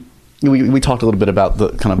we talked a little bit about the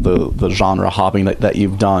kind of the genre hopping that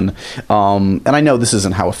you've done, and I know this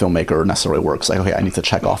isn't how a filmmaker necessarily works. Like, okay, I need to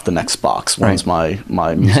check off the next box. When's my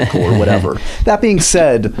musical or whatever. That being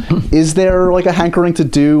said, is there like a hankering to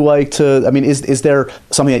do is there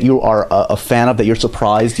something that you are a fan of that you're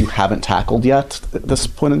surprised you haven't tackled yet at this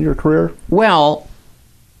point in your career? Well,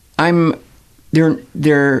 I'm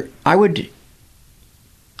there. I would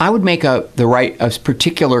make a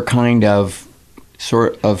particular kind of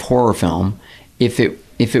sort of horror film if it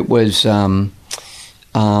was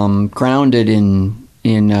grounded in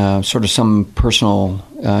sort of some personal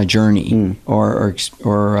journey or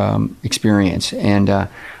experience. And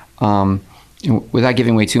without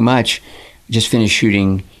giving away too much, just finished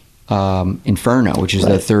shooting Inferno, which is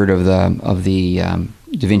the third of the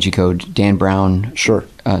Da Vinci Code, Dan Brown,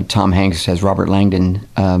 Tom Hanks as Robert Langdon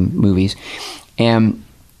movies, and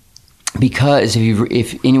because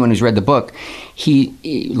if anyone who's read the book,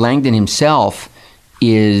 Langdon himself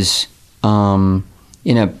is in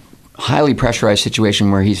a highly pressurized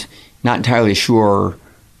situation where he's not entirely sure.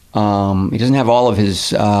 He doesn't have all of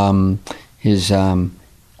his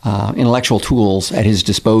intellectual tools at his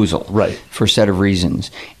disposal, for a set of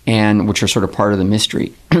reasons, and which are sort of part of the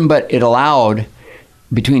mystery. But it allowed,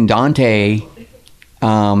 between Dante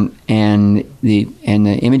and the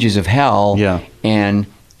images of hell, and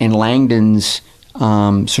Langdon's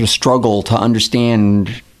sort of struggle to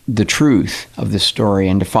understand the truth of this story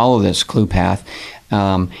and to follow this clue path,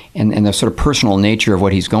 and the sort of personal nature of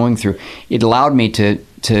what he's going through, it allowed me to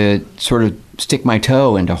sort of stick my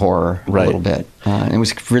toe into horror a little bit. And it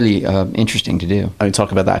was really interesting to do. I mean,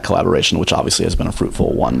 talk about that collaboration, which obviously has been a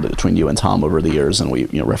fruitful one between you and Tom over the years, and we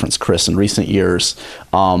referenced Chris in recent years.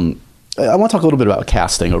 I want to talk a little bit about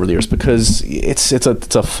casting over the years, because it's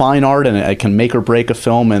a fine art, and it can make or break a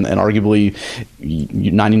film, and arguably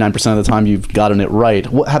 99% of the time you've gotten it right.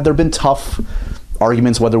 Have there been tough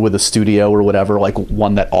arguments, whether with a studio or whatever, like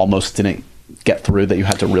one that almost didn't get through that you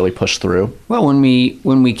had to really push through? Well, when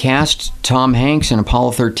we cast Tom Hanks in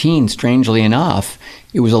Apollo 13, strangely enough,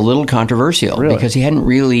 it was a little controversial because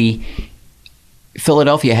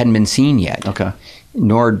Philadelphia hadn't been seen yet. Okay.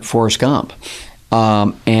 Nor Forrest Gump.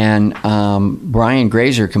 And Brian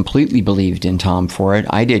Grazer completely believed in Tom for it.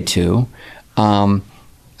 I did too.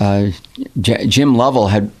 Jim Lovell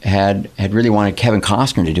had really wanted Kevin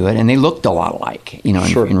Costner to do it, and they looked a lot alike,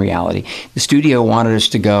 in reality. The studio wanted us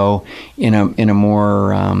to go in a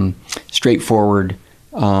more straightforward,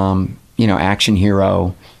 action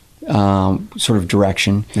hero sort of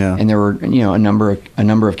direction. Yeah. And there were a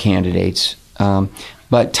number of candidates,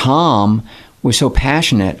 but Tom was so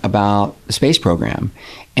passionate about the space program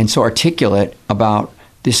and so articulate about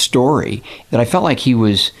this story that I felt like he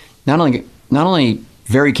was not only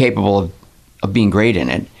very capable of being great in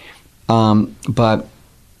it, but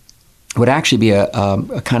would actually be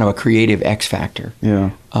a kind of a creative X factor.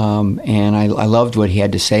 Yeah. And I loved what he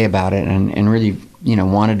had to say about it, and really,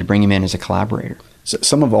 wanted to bring him in as a collaborator. So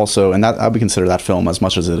some of also, and that I would consider that film, as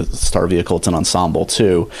much as it's a star vehicle, it's an ensemble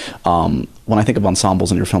too. When I think of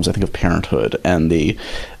ensembles in your films, I think of Parenthood and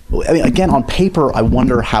again, on paper, I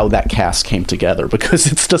wonder how that cast came together, because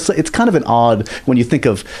it's kind of an odd, when you think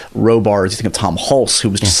of Robards, you think of Tom Hulse, who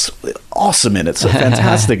was just awesome in it, so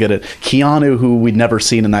fantastic at it. Keanu, who we'd never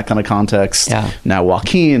seen in that kind of context. Yeah. Now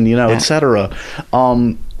Joaquin, et cetera.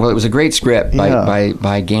 Well, it was a great script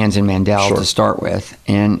by Gans and Mandel to start with,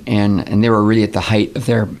 and they were really at the height of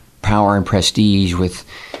their power and prestige with,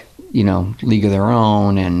 League of Their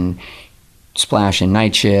Own and Splash and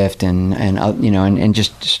Night Shift and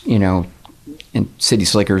just and City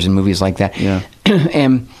Slickers and movies like that. Yeah.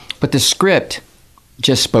 But the script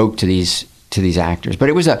just spoke to these actors. But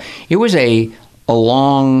it was a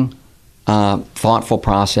long, thoughtful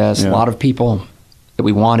process. Yeah. A lot of people that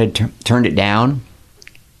we wanted turned it down.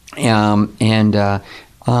 And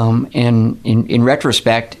in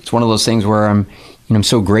retrospect, it's one of those things where I'm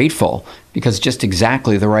so grateful, because just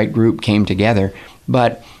exactly the right group came together.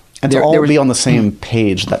 But and to all be on the same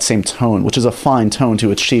page, that same tone, which is a fine tone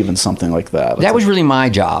to achieve in something like that. That was really my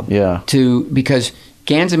job. Yeah. Because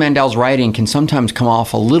Gans and Mandel's writing can sometimes come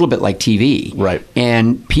off a little bit like TV. Right.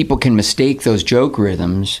 And people can mistake those joke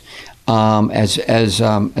rhythms as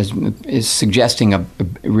suggesting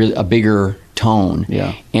a bigger tone.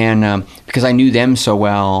 Yeah. And because I knew them so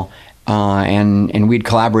well, and we'd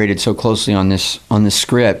collaborated so closely on this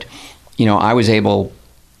script, I was able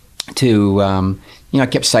to. I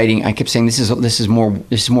kept saying this is more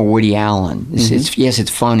Woody Allen. It's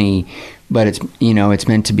funny, but it's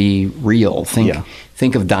meant to be real.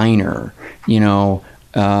 Think of Diner, the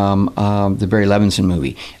Barry Levinson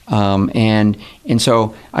movie, and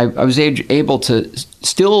so I was able to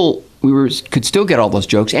could still get all those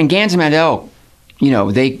jokes. And Gans and Mandel,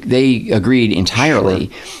 they agreed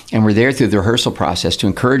entirely, and were there through the rehearsal process to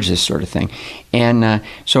encourage this sort of thing, and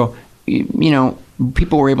so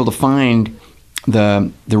people were able to find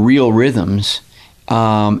the real rhythms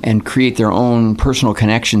and create their own personal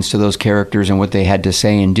connections to those characters and what they had to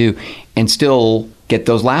say and do, and still get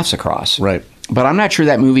those laughs across. Right. But I'm not sure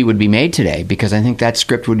that movie would be made today, because I think that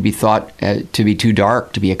script would be thought to be too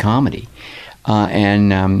dark to be a comedy. Not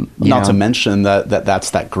to mention that's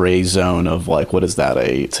that gray zone of, like, what is that?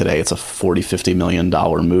 Today it's a $40-50 million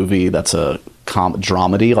movie. That's a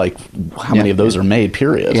dramedy. Like, how many of those are made?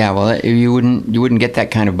 Period. Yeah. Well, you wouldn't get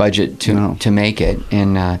that kind of budget to make it.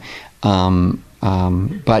 And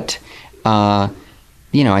But I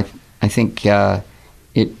think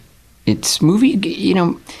it's movie.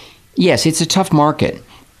 Yes, it's a tough market,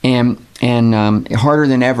 and harder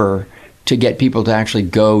than ever to get people to actually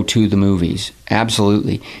go to the movies.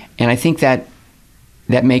 Absolutely, and I think that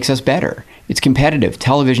makes us better. It's competitive.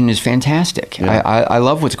 Television is fantastic. Yeah. I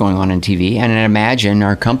love what's going on in TV, and I imagine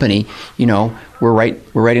our company, we're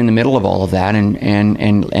right in the middle of all of that,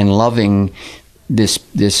 and loving this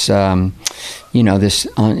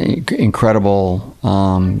incredible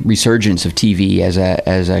resurgence of TV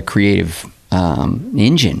as a creative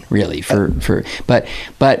engine, really. But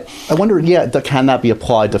I wonder, can that be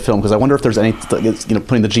applied to film? Because I wonder if there's any,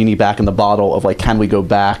 putting the genie back in the bottle of can we go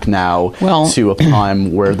back now to a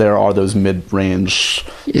time where there are those mid-range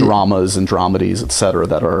dramas and dramedies, et cetera,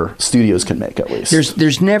 that our studios can make, at least.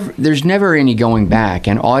 There's never any going back,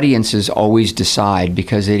 and audiences always decide,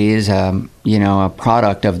 because it is a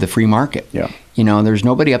product of the free market. Yeah. There's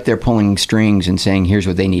nobody up there pulling strings and saying, here's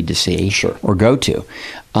what they need to see or go to.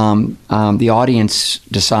 The audience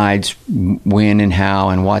decides when and how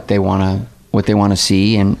and what they want to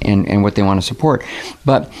see and what they want to support.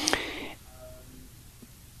 But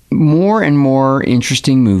more and more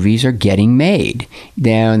interesting movies are getting made.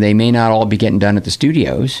 Now, they may not all be getting done at the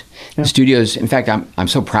studios. Yeah. The studios, in fact, I'm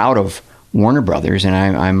so proud of Warner Brothers, and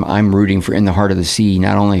I'm rooting for In the Heart of the Sea,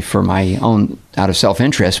 not only for my own out of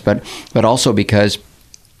self-interest, but also because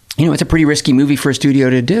it's a pretty risky movie for a studio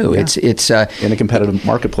to do. Yeah. It's in a competitive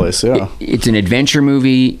marketplace. Yeah, it's an adventure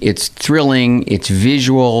movie. It's thrilling. It's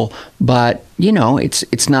visual, but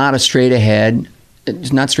it's not a straight ahead.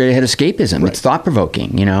 It's not straight ahead escapism. Right. It's thought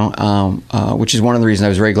provoking. Which is one of the reasons I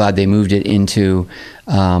was very glad they moved it into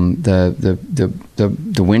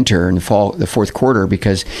the winter and the fall, the fourth quarter,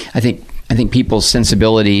 because I think people's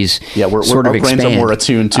sensibilities sort of expand. Our brains are more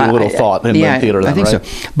attuned to a little thought in the theater. I think so.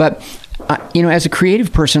 But as a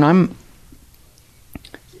creative person, I'm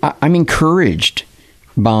encouraged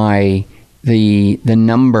by the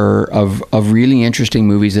number of really interesting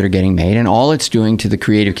movies that are getting made, and all it's doing to the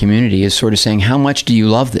creative community is sort of saying, how much do you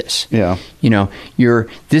love this? Yeah.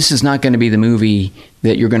 This is not going to be the movie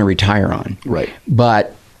that you're going to retire on. Right.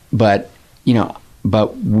 But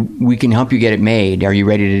we can help you get it made. Are you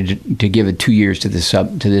ready to give it 2 years to this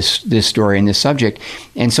story and this subject?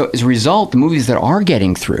 And so as a result, the movies that are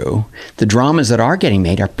getting through, the dramas that are getting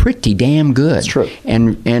made, are pretty damn good. That's true.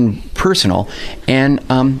 And personal. And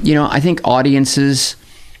I think audiences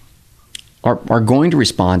are going to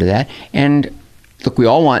respond to that. And look, we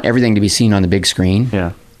all want everything to be seen on the big screen.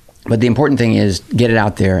 Yeah. But the important thing is get it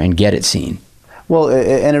out there and get it seen. Well,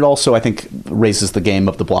 and it also, I think, raises the game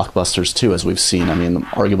of the blockbusters, too, as we've seen. I mean,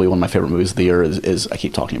 arguably one of my favorite movies of the year is I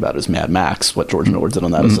keep talking about, is Mad Max. What George Miller did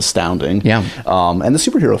on that is astounding. Yeah. And the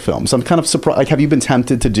superhero films. I'm kind of surprised. Have you been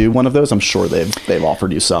tempted to do one of those? I'm sure they've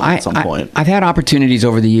offered you some at some point. I've had opportunities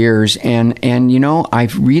over the years, and I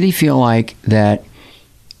really feel like that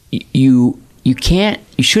you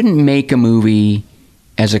shouldn't make a movie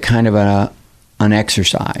as a kind of an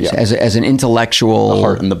exercise, as an intellectual. The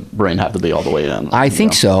heart and the brain have to be all the way in. I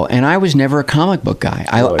think so, and I was never a comic book guy.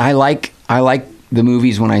 Really? I like the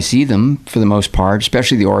movies when I see them, for the most part,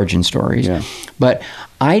 especially the origin stories. Yeah. But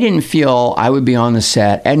I didn't feel I would be on the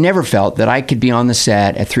set. I never felt that I could be on the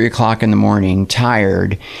set at 3:00 in the morning,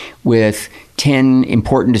 tired, with 10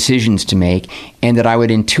 important decisions to make, and that I would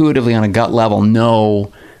intuitively, on a gut level,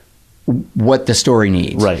 know what the story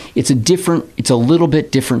needs. Right. It's a little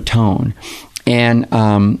bit different tone. And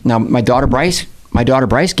now my daughter Bryce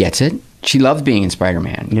gets it. She loves being in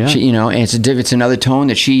Spider-Man. Yeah. And it's another tone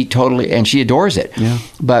that she adores it. Yeah.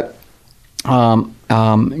 But Hemsworth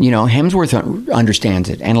understands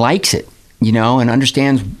it and likes it. And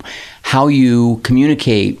understands how you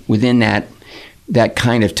communicate within that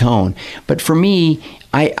kind of tone. But for me,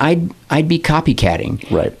 I'd be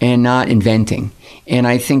copycatting, right, and not inventing. And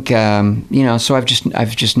I think so I've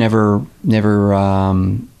just never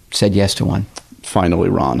said yes to one. Finally,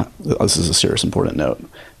 Ron, this is a serious, important note.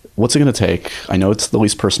 What's it going to take? I know it's the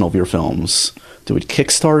least personal of your films. Do we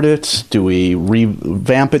kickstart it? Do we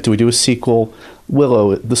revamp it? Do we do a sequel?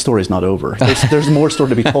 Willow, the story's not over. There's more story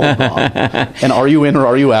to be told, Ron. And are you in or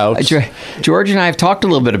are you out? George and I have talked a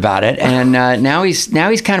little bit about it, and now he's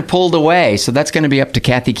kind of pulled away. So that's going to be up to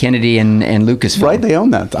Kathy Kennedy and Lucasfilm. Right, they own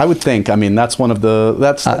that. I would think. I mean, that's one of the.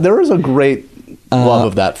 There is a great love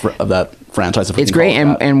of that franchise. It's great,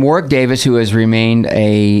 and Warwick Davis, who has remained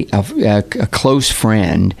a close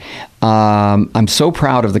friend. I'm so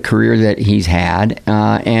proud of the career that he's had,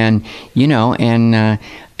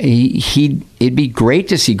 It'd be great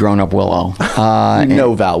to see Grown Up Willow.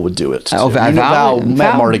 No, Val would do it. Oh, Val,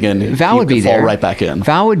 Matt Mardigan. Val would be there. Fall right back in.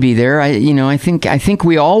 Val would be there. I think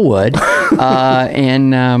we all would.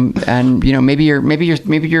 And maybe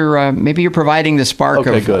you're providing the spark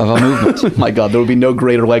of a movement. My God, there would be no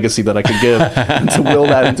greater legacy that I could give to will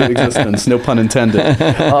that into existence. No pun intended.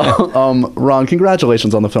 Ron,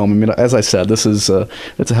 congratulations on the film. I mean, as I said, this is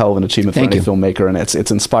it's a hell of an achievement for any filmmaker, and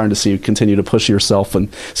it's inspiring to see you continue to push yourself.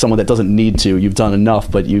 And someone that doesn't need to, you've done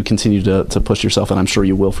enough, but you continue to push yourself, and I'm sure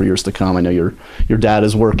you will for years to come. I know your dad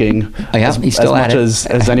is working as much as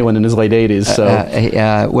anyone in his late 80s.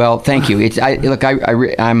 So, well, thank you.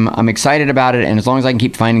 I'm excited about it, and as long as I can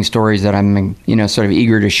keep finding stories that I'm sort of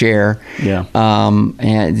eager to share, and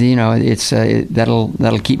it's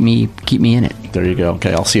that'll keep me in it. There you go.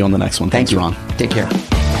 Okay, I'll see you on the next one. Thanks, Ron. Take care.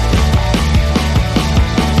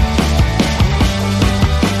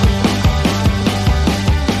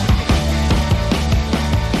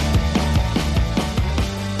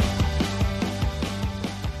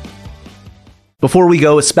 Before we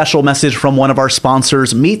go, a special message from one of our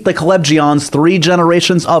sponsors. Meet the Collegians, 3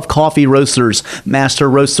 generations of coffee roasters. Master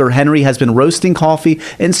Roaster Henry has been roasting coffee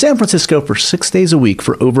in San Francisco for 6 days a week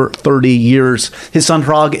for over 30 years. His son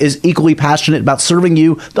Hrog is equally passionate about serving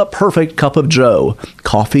you the perfect cup of joe.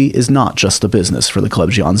 Coffee is not just a business for the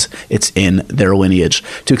Collegians, it's in their lineage.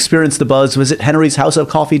 To experience the buzz, visit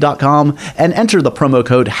henryshouseofcoffee.com and enter the promo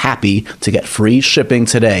code HAPPY to get free shipping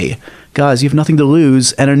today. Guys, you have nothing to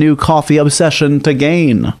lose and a new coffee obsession to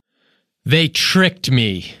gain. They tricked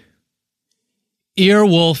me.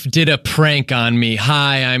 Earwolf did a prank on me.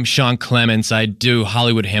 Hi, I'm Sean Clements. I do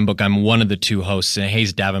Hollywood Handbook. I'm one of the 2 hosts, and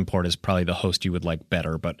Hayes Davenport is probably the host you would like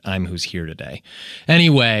better, but I'm who's here today.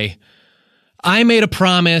 Anyway, I made a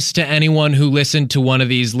promise to anyone who listened to one of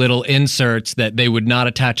these little inserts that they would not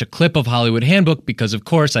attach a clip of Hollywood Handbook because, of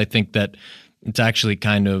course, I think that it's actually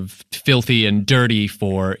kind of filthy and dirty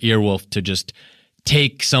for Earwolf to just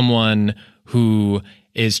take someone who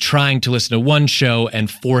is trying to listen to one show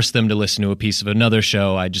and force them to listen to a piece of another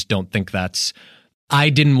show. I just don't think that's... I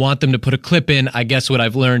didn't want them to put a clip in. I guess what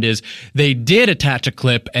I've learned is they did attach a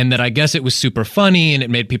clip, and that I guess it was super funny and it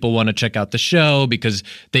made people want to check out the show because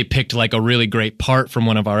they picked like a really great part from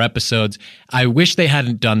one of our episodes. I wish they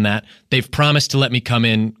hadn't done that. They've promised to let me come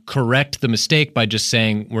in, correct the mistake by just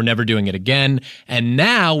saying we're never doing it again. And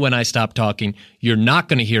now when I stop talking, you're not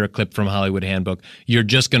going to hear a clip from Hollywood Handbook. You're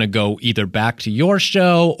just going to go either back to your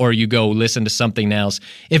show or you go listen to something else.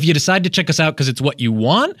 If you decide to check us out because it's what you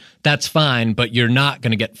want, that's fine, but you're not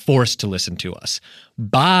going to get forced to listen to us.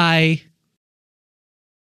 Bye.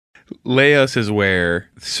 Laos is where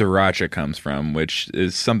sriracha comes from, which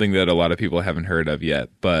is something that a lot of people haven't heard of yet,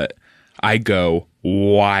 but I go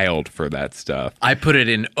wild for that stuff. I put it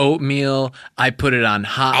in oatmeal. I put it on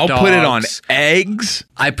hot dogs. I'll put it on eggs.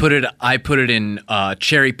 I put it in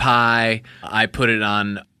cherry pie. I put it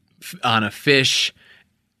on a fish.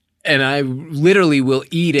 And I literally will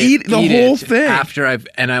eat the whole thing after I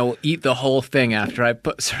will eat the whole thing after I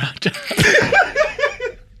put sriracha.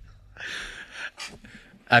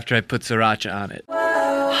 After I put sriracha on it.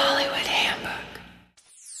 Hollywood Handbook.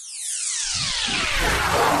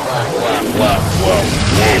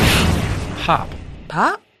 Pop.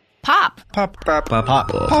 Pop? Pop. Pop. Pop. Pop.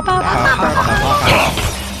 Pop. Pop.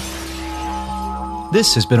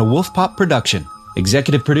 This has been a Wolf Pop production.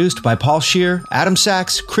 Executive produced by Paul Scheer, Adam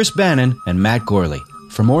Sachs, Chris Bannon, and Matt Gorley.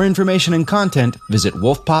 For more information and content, visit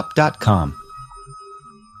wolfpop.com.